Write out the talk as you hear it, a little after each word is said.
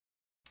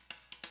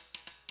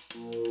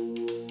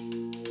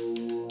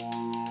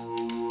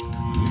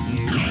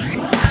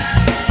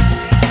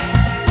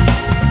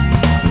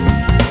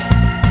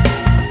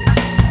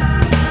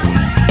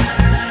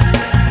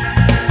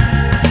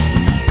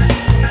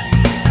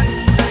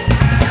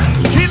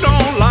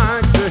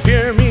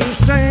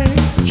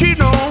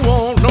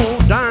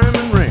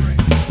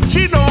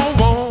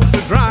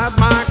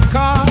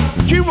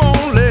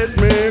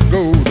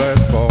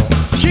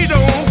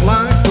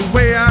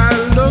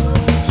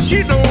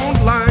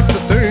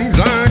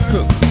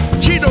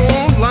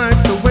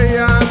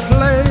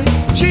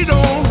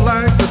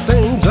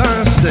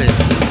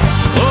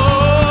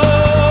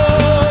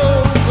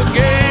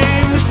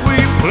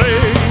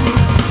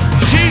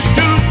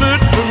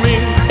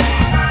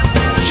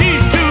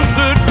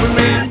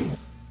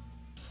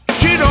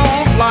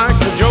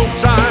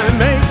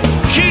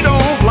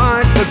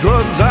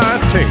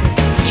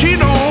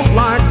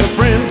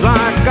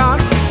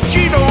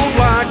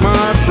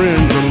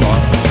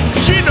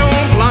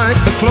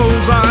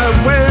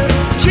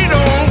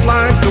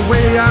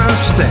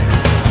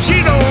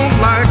She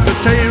don't like the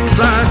tales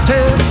I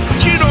tell.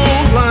 She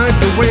don't like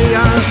the way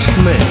I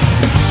smell.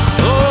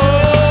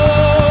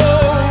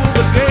 Oh,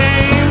 the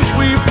games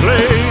we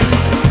play.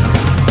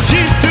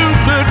 She's too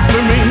good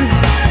for me.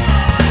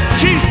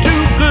 She's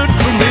too good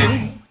for me.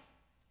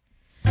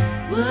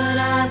 Would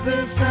I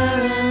prefer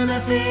him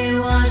if he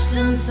washed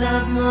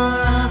himself more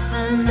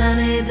often than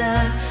he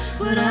does?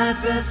 Would I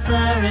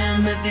prefer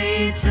him if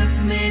he took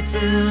me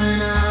to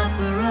an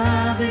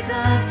opera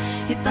because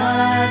he thought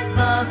I'd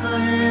fall for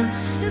him,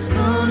 this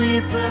phony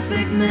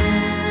perfect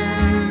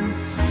man?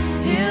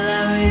 He'll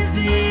always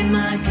be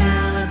my kind.